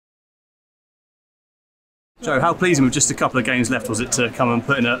Joe, how pleasing with just a couple of games left was it to come and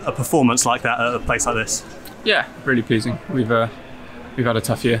put in a performance like that at a place like this? Yeah, really pleasing. We've had a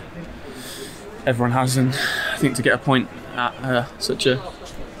tough year. Everyone has, and I think to get a point at such a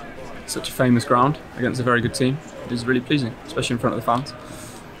famous ground against a very good team is really pleasing, especially in front of the fans.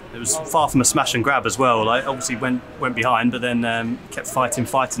 It was far from a smash and grab as well. Like, obviously went behind, but then kept fighting,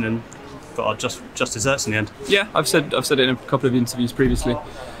 and got our just desserts in the end. Yeah, I've said it in a couple of interviews previously.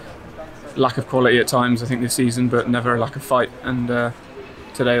 Lack of quality at times, I think, this season, but never a lack of fight. And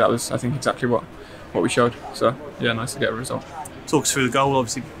today, that was, I think, exactly what we showed. So yeah, nice to get a result. Talk us through the goal.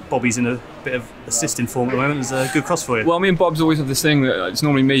 Obviously, Bobby's in a bit of assisting form at the moment. It's a good cross for you. Well, me and Bob's always have this thing that it's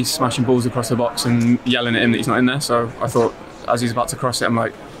normally me smashing balls across the box and yelling at him that he's not in there. So I thought, as he's about to cross it, I'm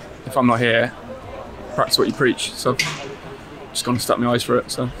like, if I'm not here, practice what you preach. So just gone to stuck my eyes for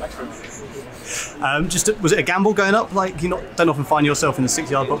it. So. Was it a gamble going up? Like, you don't often find yourself in the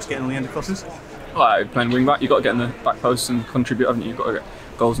 6-yard box getting on the end of crosses? Well, playing wing back, you've got to get in the back post and contribute, haven't you? You've got to get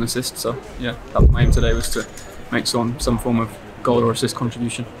goals and assists. So yeah, that was my aim today, was to make some form of goal or assist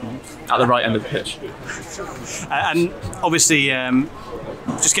contribution at the right end of the pitch. And obviously,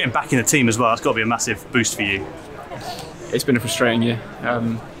 just getting back in the team as well, that's got to be a massive boost for you. It's been a frustrating year.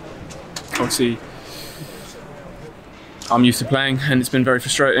 Obviously, I'm used to playing, and it's been very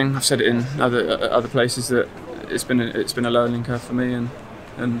frustrating. I've said it in other places that it's been a learning curve for me, and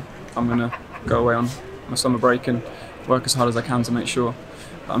I'm gonna go away on my summer break and work as hard as I can to make sure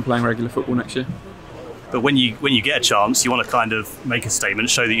that I'm playing regular football next year. But when you get a chance, you want to kind of make a statement,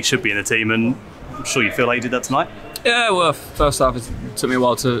 show that you should be in the team, and I'm sure you feel like you did that tonight. Yeah, well, first half it took me a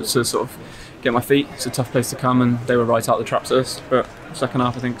while to sort of get my feet. It's a tough place to come, and they were right out the traps at us. But second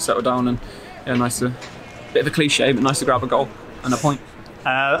half, I think, settled down, and yeah, nice to. Bit of a cliche, but nice to grab a goal and a point.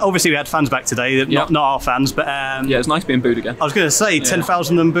 Obviously, we had fans back today, not our fans, but yeah, it's nice being booed again. I was going to say,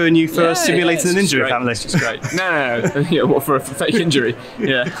 10,000 of them booing you for simulating an injury, apparently. It's great. No. Yeah, what, for a fake injury?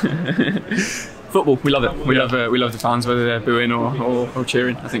 Yeah. Football, we love it. We love the fans, whether they're booing or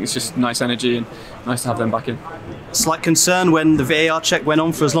cheering. I think it's just nice energy and nice to have them back in. Slight concern when the VAR check went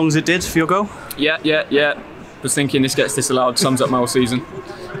on for as long as it did for your goal? Yeah. Was thinking this gets disallowed, sums up my whole season.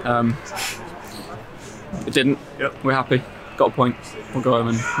 It didn't. Yep. We're happy. Got a point. We'll go home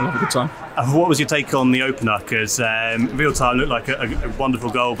and we'll have a good time. What was your take on the opener? Because real time looked like a wonderful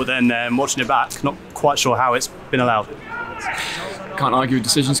goal, but then watching it back, not quite sure how it's been allowed. Can't argue with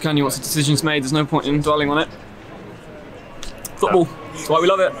decisions, can you? Once the decision's made, there's no point in dwelling on it. Football. That's why we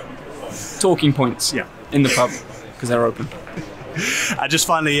love it. Talking points. Yeah. In the pub because they're open. Just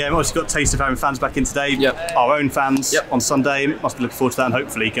finally, obviously got a taste of having fans back in today. Yep. Our own fans on Sunday. Must be looking forward to that and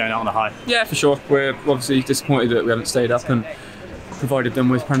hopefully going out on a high. Yeah, for sure. We're obviously disappointed that we haven't stayed up and provided them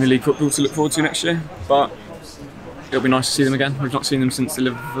with Premier League football to look forward to next year. But it'll be nice to see them again. We've not seen them since the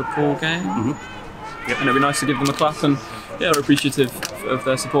Liverpool game. Mm-hmm. Yep. And it'll be nice to give them a clap. And yeah, we're appreciative of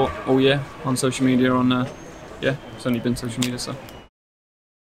their support all year on social media. It's only been social media, so.